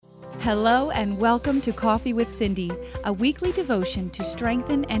Hello and welcome to Coffee with Cindy, a weekly devotion to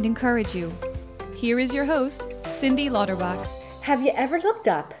strengthen and encourage you. Here is your host, Cindy Lauterbach. Have you ever looked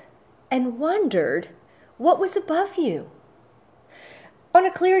up and wondered what was above you? On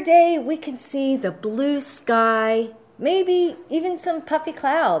a clear day, we can see the blue sky, maybe even some puffy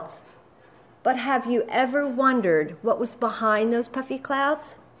clouds. But have you ever wondered what was behind those puffy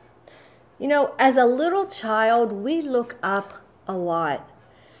clouds? You know, as a little child, we look up a lot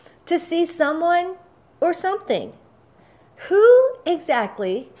to see someone or something. Who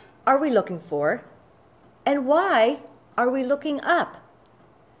exactly are we looking for? And why are we looking up?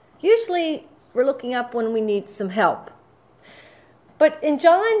 Usually, we're looking up when we need some help. But in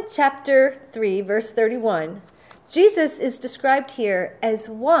John chapter 3, verse 31, Jesus is described here as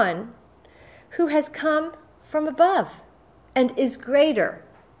one who has come from above and is greater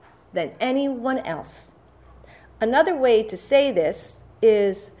than anyone else. Another way to say this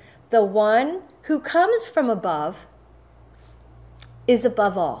is the one who comes from above is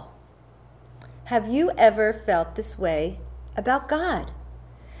above all. Have you ever felt this way about God?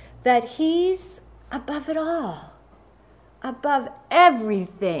 That He's above it all, above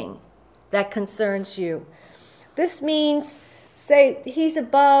everything that concerns you. This means, say, He's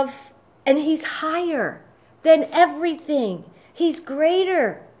above and He's higher than everything. He's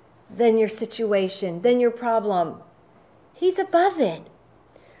greater than your situation, than your problem. He's above it.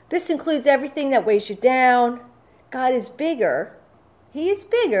 This includes everything that weighs you down. God is bigger. He is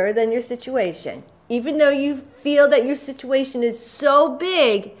bigger than your situation. Even though you feel that your situation is so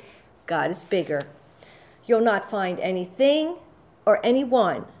big, God is bigger. You'll not find anything or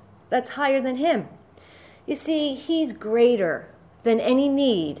anyone that's higher than Him. You see, He's greater than any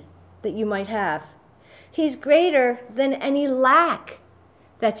need that you might have. He's greater than any lack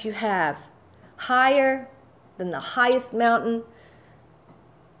that you have. Higher than the highest mountain,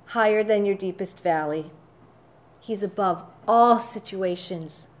 higher than your deepest valley. He's above all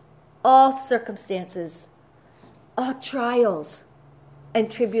situations, all circumstances, all trials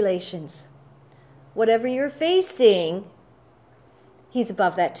and tribulations. Whatever you're facing, He's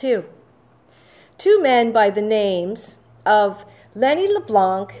above that too. Two men by the names of Lenny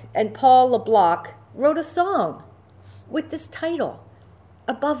LeBlanc and Paul LeBlanc wrote a song with this title,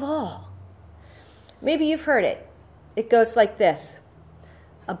 Above All. Maybe you've heard it. It goes like this: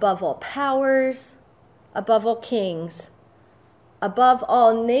 above all powers, above all kings, above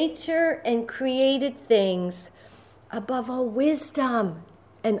all nature and created things, above all wisdom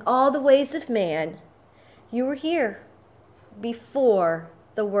and all the ways of man, you were here before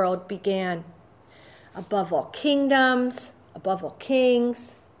the world began. Above all kingdoms, above all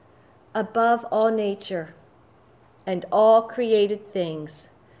kings, above all nature and all created things,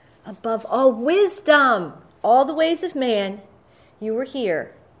 above all wisdom, all the ways of man, you were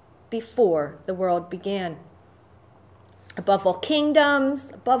here before the world began. Above all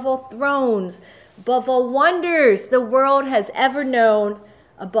kingdoms, above all thrones, above all wonders the world has ever known,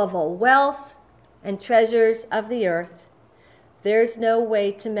 above all wealth and treasures of the earth, there's no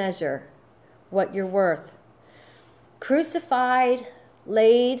way to measure what you're worth. Crucified,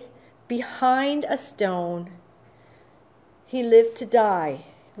 laid behind a stone, He lived to die,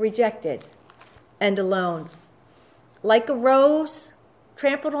 rejected and alone. Like a rose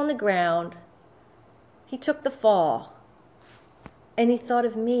trampled on the ground, He took the fall, and He thought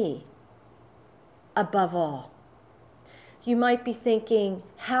of me above all. You might be thinking,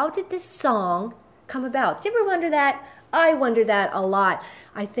 how did this song come about? Do you ever wonder that? I wonder that a lot.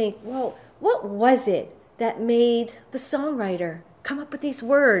 I think, well, what was it that made the songwriter come up with these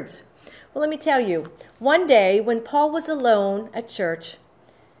words? Well, let me tell you. One day when Paul was alone at church,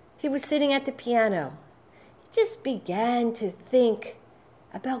 he was sitting at the piano. He just began to think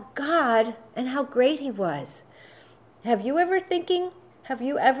about God and how great He was. Have you ever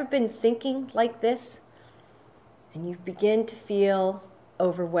been thinking like this? And you begin to feel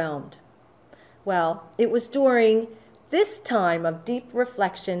overwhelmed. Well, it was during this time of deep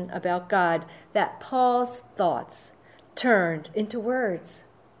reflection about God that Paul's thoughts turned into words.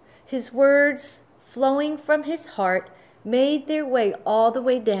 His words, flowing from his heart, made their way all the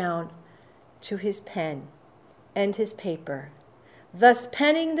way down to his pen and his paper, thus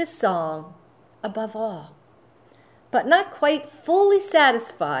penning this song above all. But not quite fully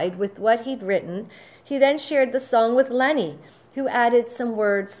satisfied with what he'd written, he then shared the song with Lenny, who added some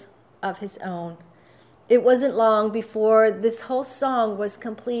words of his own. It wasn't long before this whole song was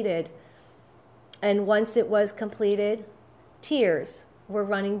completed. And once it was completed, tears were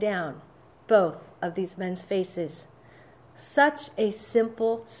running down both of these men's faces. Such a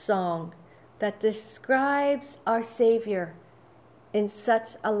simple song that describes our Savior in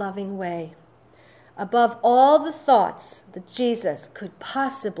such a loving way. Above all the thoughts that Jesus could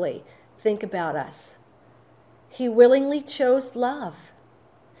possibly think about us, he willingly chose love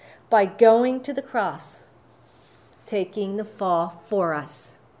by going to the cross, taking the fall for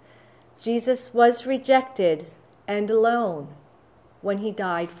us. Jesus was rejected and alone when he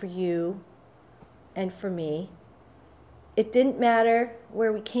died for you and for me. It didn't matter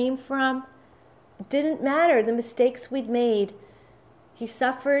where we came from. It didn't matter the mistakes we'd made. He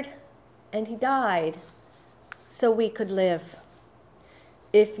suffered and he died so we could live.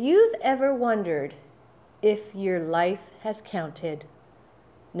 If you've ever wondered if your life has counted,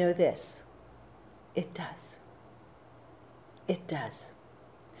 know this: it does. It does.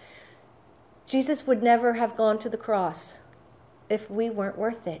 Jesus would never have gone to the cross if we weren't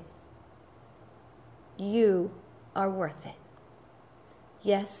worth it. You are worth it.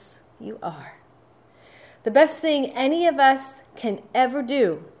 Yes, you are. The best thing any of us can ever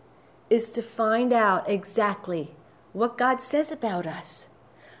do is to find out exactly what God says about us.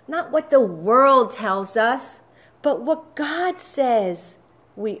 Not what the world tells us, but what God says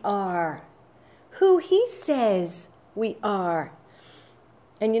we are. Who he says we are.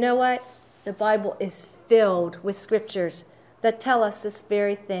 And you know what? The Bible is filled with scriptures that tell us this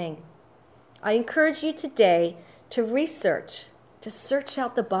very thing. I encourage you today to research, to search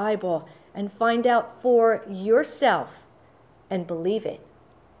out the Bible and find out for yourself and believe it.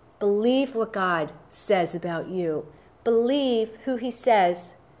 Believe what God says about you. Believe who he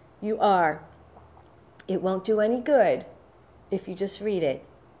says you are. It won't do any good if you just read it,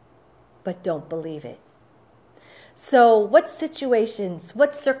 but don't believe it. So what situations,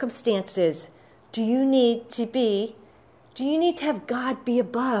 what circumstances do you need to have God be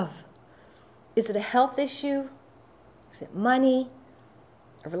above? Is it a health issue? Is it money?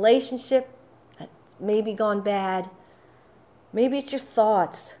 A relationship that maybe gone bad? Maybe it's your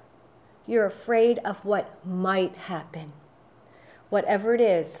thoughts. You're afraid of what might happen. Whatever it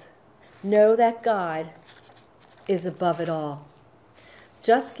is, know that God is above it all.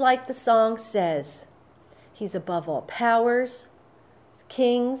 Just like the song says, he's above all powers,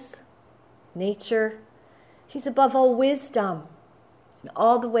 kings, nature. He's above all wisdom and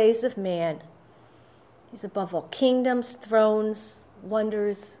all the ways of man. He's above all kingdoms, thrones,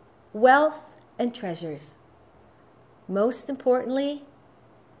 wonders, wealth, and treasures. Most importantly,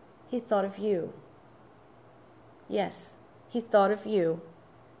 he thought of you. Yes, he thought of you.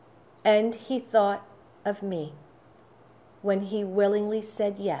 And he thought of me when he willingly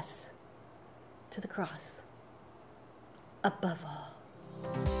said yes to the cross. Above all.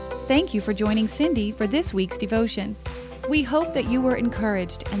 Thank you for joining Cindy for this week's devotion. We hope that you were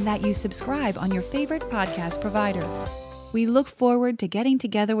encouraged and that you subscribe on your favorite podcast provider. We look forward to getting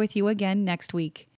together with you again next week.